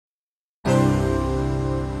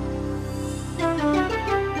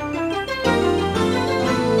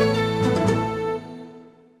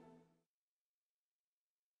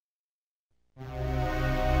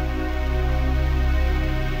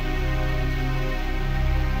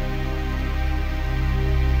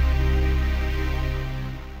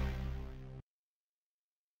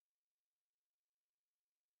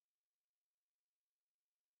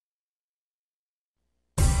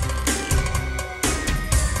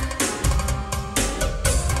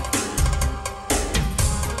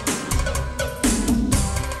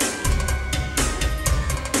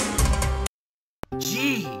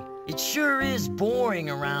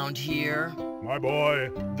around here. My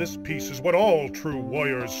boy, this peace is what all true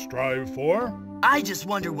warriors strive for. I just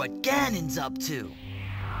wonder what Ganon's up to.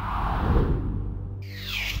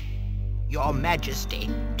 Your Majesty,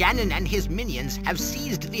 Ganon and his minions have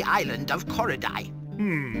seized the island of Korodai.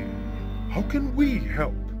 How can we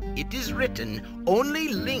help? It is written, only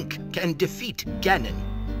Link can defeat Ganon.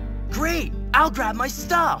 Great! I'll grab my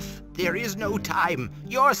stuff! There is no time.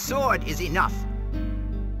 Your sword is enough.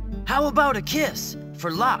 How about a kiss? For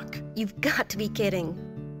luck? You've got to be kidding.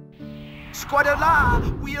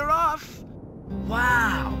 Squadala, we're off!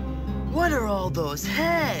 Wow! What are all those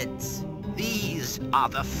heads? These are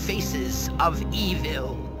the faces of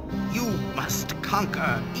evil. You must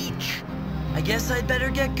conquer each. I guess I'd better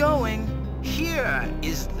get going. Here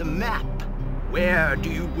is the map. Where do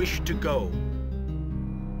you wish to go?